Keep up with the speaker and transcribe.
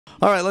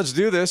All right, let's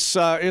do this.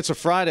 It's a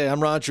Friday.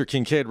 I'm Roger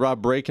Kingkade.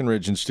 Rob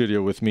Breakenridge in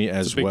studio with me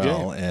as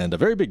well. And a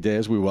very big day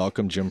as we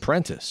welcome Jim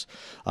Prentice,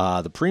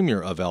 the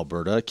Premier of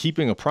Alberta,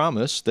 keeping a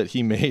promise that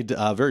he made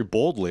very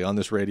boldly on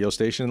this radio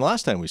station the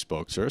last time we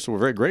spoke, sir. So we're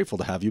very grateful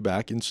to have you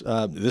back in,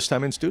 this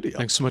time in studio.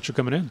 Thanks so much for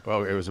coming in.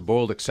 Well, it was a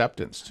bold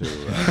acceptance, too.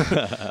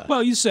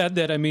 Well, you said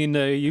that,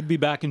 you'd be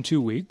back in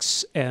 2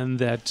 weeks and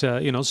that,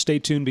 stay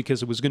tuned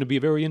because it was going to be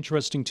a very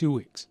interesting 2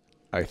 weeks.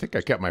 I think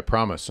I kept my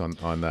promise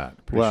on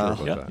that. Pretty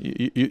sure about that.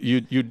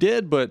 You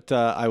did, but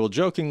I will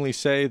jokingly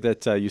say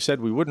that you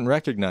said we wouldn't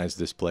recognize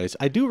this place.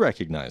 I do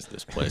recognize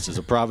this place as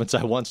a province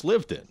I once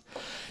lived in.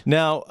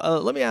 Now,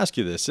 let me ask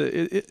you this.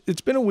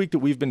 It's been a week that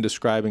we've been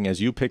describing as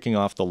you picking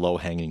off the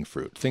low-hanging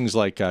fruit. Things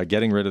like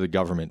getting rid of the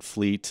government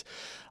fleet,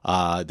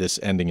 this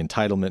ending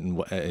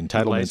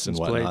entitlements and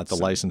whatnot, the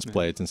license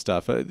plates and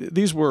stuff.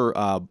 These were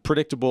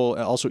predictable,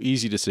 also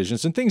easy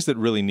decisions and things that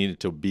really needed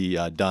to be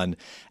done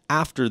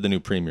after the new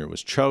premier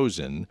was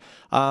chosen.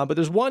 But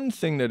there's one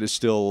thing that is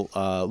still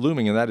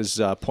looming, and that is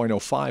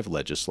 .05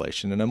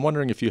 legislation. And I'm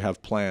wondering if you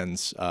have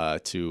plans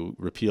to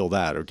repeal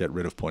that or get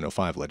rid of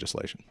 .05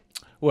 legislation.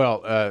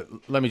 Well,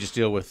 let me just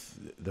deal with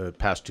the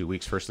past 2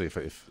 weeks. Firstly,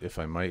 if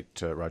I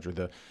might, Roger,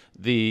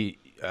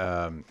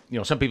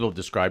 some people have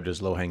described it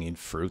as low-hanging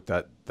fruit.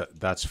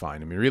 That's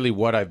fine. I mean, really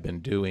what I've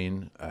been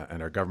doing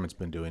and our government's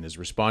been doing is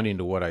responding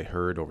to what I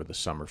heard over the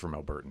summer from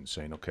Albertans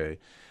saying, okay,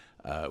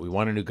 we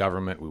want a new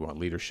government, we want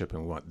leadership,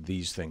 and we want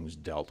these things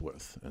dealt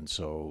with. And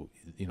so,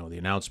 the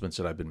announcements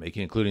that I've been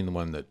making, including the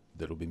one that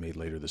will be made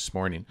later this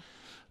morning,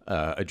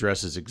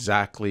 addresses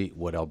exactly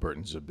what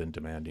Albertans have been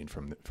demanding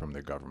from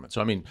their government. So,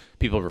 I mean,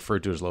 people have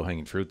referred to it as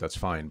low-hanging fruit. That's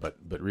fine, but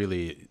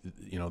really,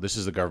 this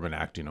is the government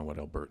acting on what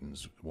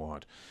Albertans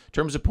want. In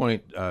terms of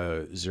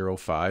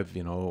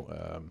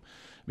 .05,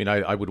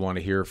 I would want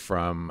to hear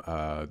from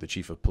the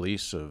chief of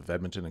police of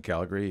Edmonton and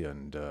Calgary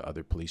and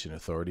other policing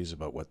authorities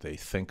about what they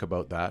think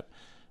about that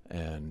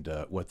and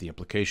what the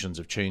implications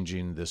of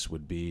changing this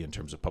would be in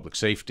terms of public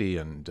safety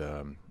and,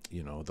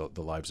 the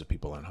lives of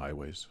people on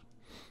highways.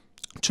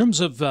 In terms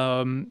of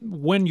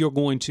when you're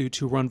going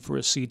to run for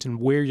a seat and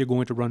where you're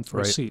going to run for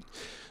a seat,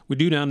 we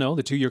do now know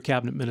the two of your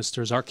cabinet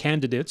ministers are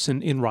candidates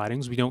in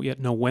ridings. We don't yet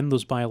know when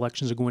those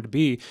by-elections are going to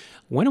be.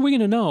 When are we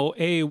going to know,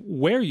 A,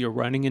 where you're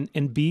running,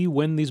 and B,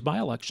 when these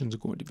by-elections are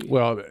going to be?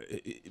 Well,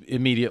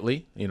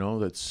 immediately.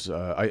 That's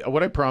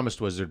what I promised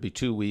was there'd be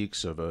 2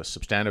 weeks of a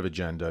substantive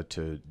agenda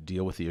to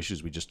deal with the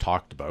issues we just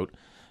talked about.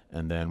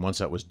 And then once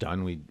that was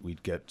done,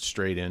 we'd get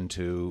straight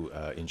into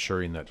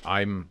ensuring that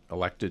I'm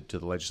elected to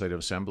the Legislative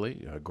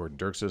Assembly, Gordon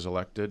Dirks is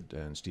elected,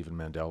 and Stephen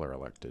Mandel are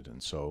elected.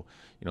 And so,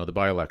 the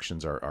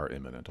by-elections are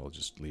imminent. I'll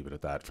just leave it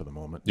at that for the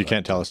moment. You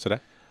can't tell us today?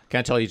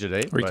 Can't tell you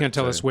today. Or you can't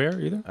tell us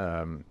where either?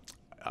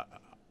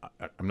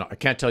 I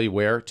can't tell you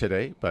where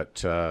today,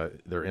 but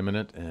they're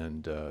imminent,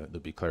 and there'll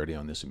be clarity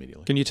on this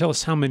immediately. Can you tell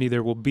us how many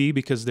there will be?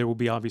 Because there will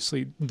be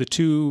obviously the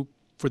two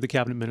for the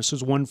cabinet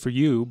ministers, one for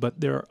you, but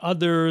there are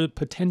other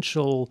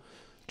potential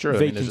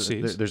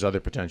vacancies. There's other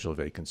potential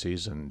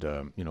vacancies, and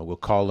we'll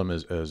call them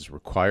as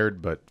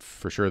required, but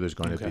for sure there's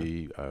going to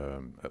be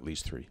at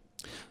least 3.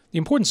 The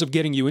importance of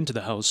getting you into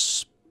the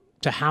House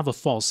to have a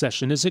fall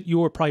session, is it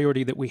your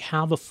priority that we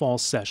have a fall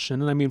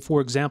session? And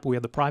for example, we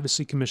have the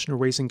Privacy Commissioner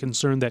raising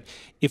concern that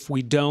if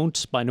we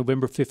don't, by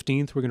November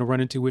 15th, we're going to run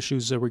into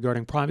issues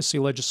regarding privacy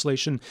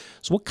legislation.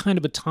 So what kind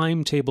of a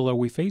timetable are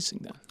we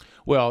facing then?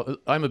 Well,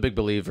 I'm a big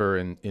believer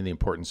in the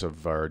importance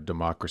of our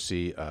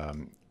democracy,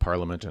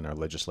 Parliament, and our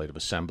Legislative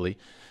Assembly.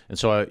 And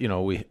so,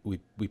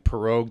 we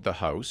prorogued the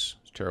House.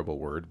 It's a terrible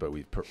word, but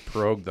we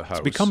prorogued the House.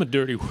 It's become a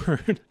dirty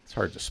word. It's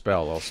hard to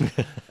spell also.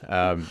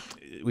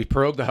 We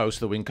prorogued the House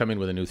so that we can come in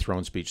with a new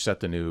throne speech, set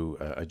the new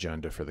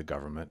agenda for the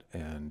government.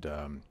 And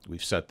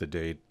we've set the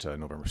date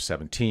November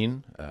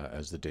 17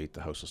 as the date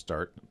the House will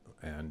start.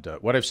 And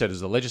what I've said is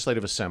the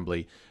Legislative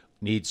Assembly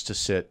needs to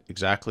sit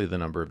exactly the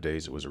number of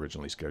days it was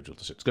originally scheduled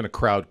to sit. It's going to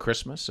crowd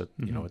Christmas at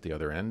at the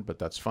other end, but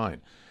that's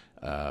fine.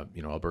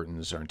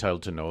 Albertans are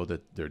entitled to know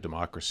that their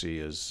democracy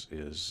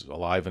is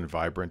alive and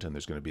vibrant, and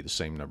there's going to be the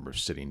same number of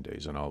sitting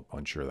days, and I'll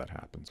ensure that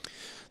happens.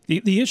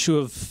 The issue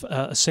of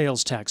a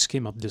sales tax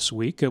came up this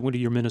week. One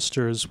of your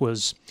ministers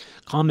was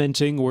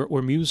commenting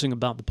or musing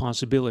about the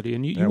possibility,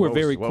 and you were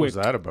very quick. What was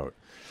that about?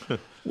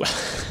 Well,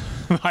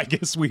 I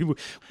guess we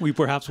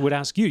perhaps would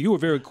ask you. You were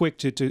very quick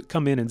to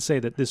come in and say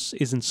that this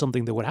isn't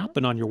something that would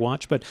happen on your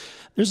watch, but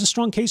there's a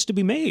strong case to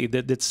be made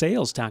that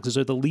sales taxes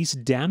are the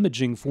least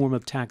damaging form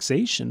of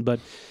taxation, but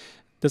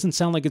it doesn't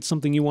sound like it's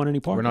something you want any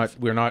part of.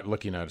 We're not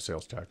looking at a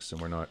sales tax, and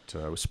we're not.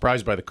 I was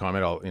surprised by the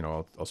comment.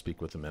 I'll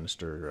speak with the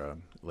minister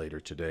later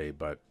today,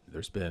 but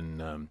there's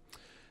been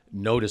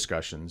no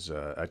discussions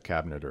at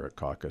cabinet or at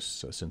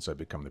caucus since I've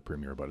become the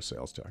premier about a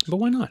sales tax. But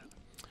why not?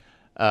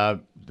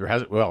 I've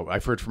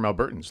heard from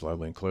Albertans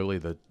loudly and clearly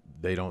that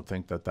they don't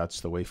think that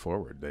that's the way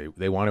forward.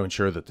 They want to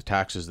ensure that the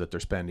taxes that they're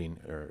spending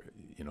or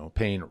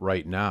paying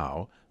right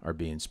now are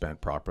being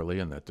spent properly,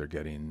 and that they're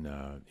getting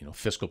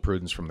fiscal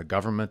prudence from the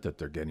government, that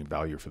they're getting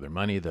value for their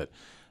money, that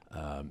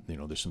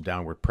there's some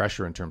downward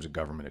pressure in terms of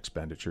government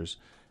expenditures.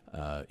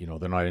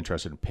 they're not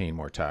interested in paying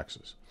more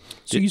taxes.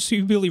 So you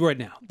see really right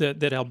now that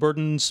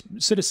Albertans,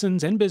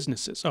 citizens and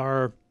businesses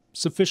are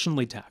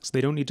sufficiently taxed.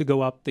 They don't need to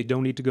go up. They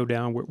don't need to go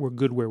down. We're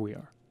good where we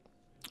are.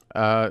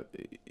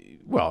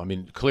 Well, I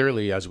mean,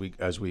 clearly, as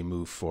we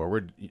move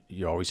forward,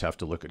 you always have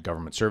to look at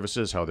government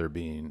services, how they're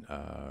being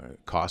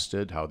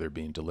costed, how they're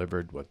being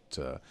delivered,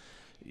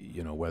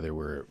 whether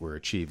we're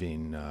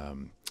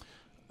achieving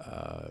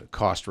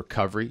cost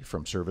recovery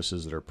from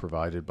services that are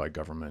provided by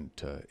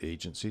government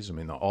agencies. I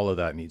mean, all of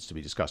that needs to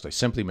be discussed. I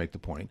simply make the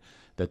point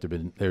that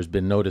there's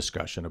been no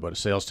discussion about a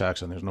sales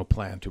tax, and there's no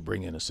plan to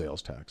bring in a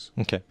sales tax.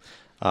 Okay.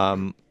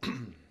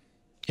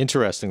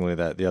 Interestingly,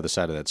 that the other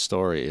side of that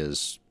story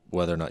is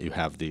whether or not you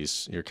have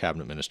your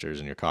cabinet ministers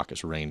and your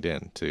caucus reined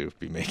in to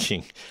be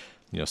making,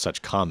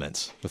 such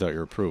comments without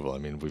your approval. I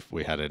mean,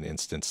 we had an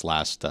instance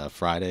last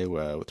Friday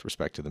with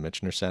respect to the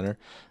Michener Center.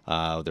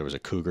 There was a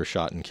cougar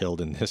shot and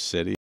killed in this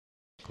city.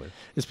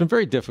 It's been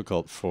very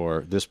difficult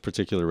for this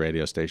particular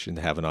radio station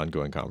to have an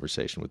ongoing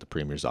conversation with the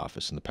Premier's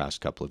office in the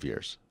past couple of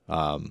years.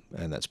 And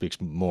that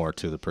speaks more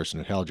to the person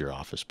who held your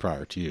office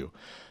prior to you.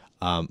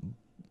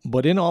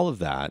 But in all of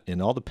that, in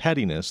all the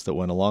pettiness that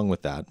went along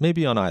with that,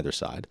 maybe on either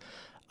side,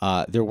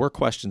 there were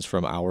questions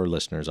from our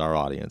listeners, our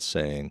audience,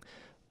 saying,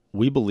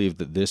 we believe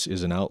that this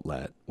is an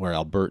outlet where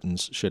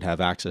Albertans should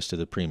have access to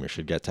the Premier,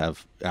 should get to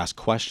ask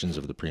questions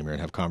of the Premier and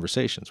have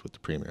conversations with the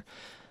Premier.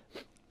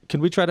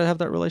 Can we try to have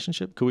that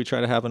relationship? Could we try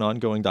to have an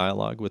ongoing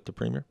dialogue with the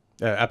Premier?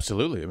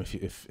 Absolutely. I mean,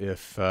 if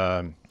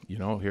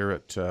here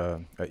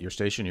at your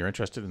station you're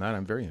interested in that,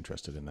 I'm very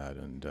interested in that.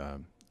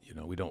 And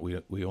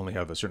we only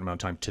have a certain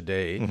amount of time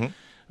today. Mm-hmm.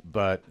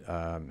 But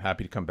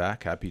happy to come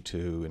back, happy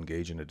to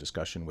engage in a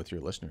discussion with your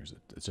listeners.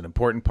 It's an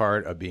important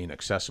part of being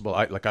accessible.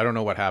 I don't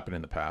know what happened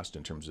in the past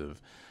in terms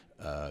of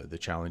the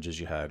challenges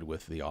you had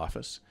with the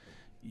office.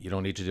 You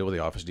don't need to deal with the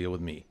office, deal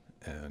with me.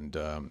 And,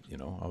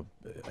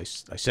 I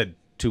said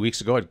 2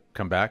 weeks ago I'd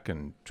come back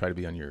and try to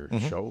be on your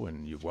show,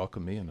 and you've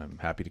welcomed me, and I'm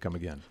happy to come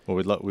again. Well,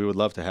 we would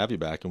love to have you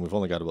back, and we've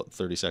only got about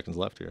 30 seconds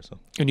left here. So.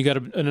 And you got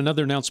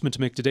another announcement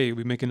to make today.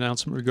 We make an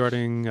announcement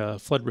regarding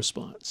flood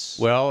response.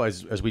 Well,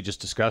 as we just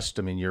discussed,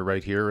 I mean, you're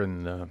right here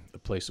in the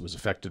place that was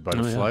affected by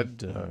the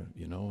flood,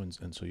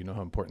 and so you know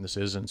how important this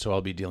is, and so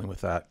I'll be dealing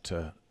with that,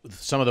 with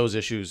some of those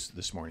issues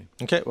this morning.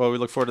 Okay, well, we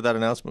look forward to that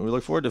announcement. We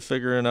look forward to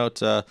figuring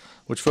out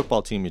which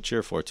football team you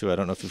cheer for, too. I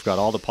don't know if you've got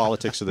all the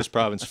politics of this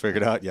province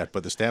figured out yet,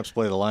 but the Stamps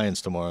play the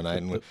Lions tomorrow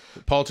night. And the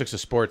politics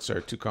of sports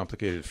are too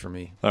complicated for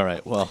me. All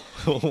right, well,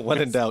 when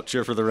in doubt,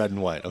 cheer for the red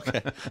and white,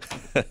 okay?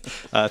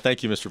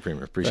 Thank you, Mr.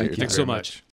 Premier. Appreciate your time. Thanks so much.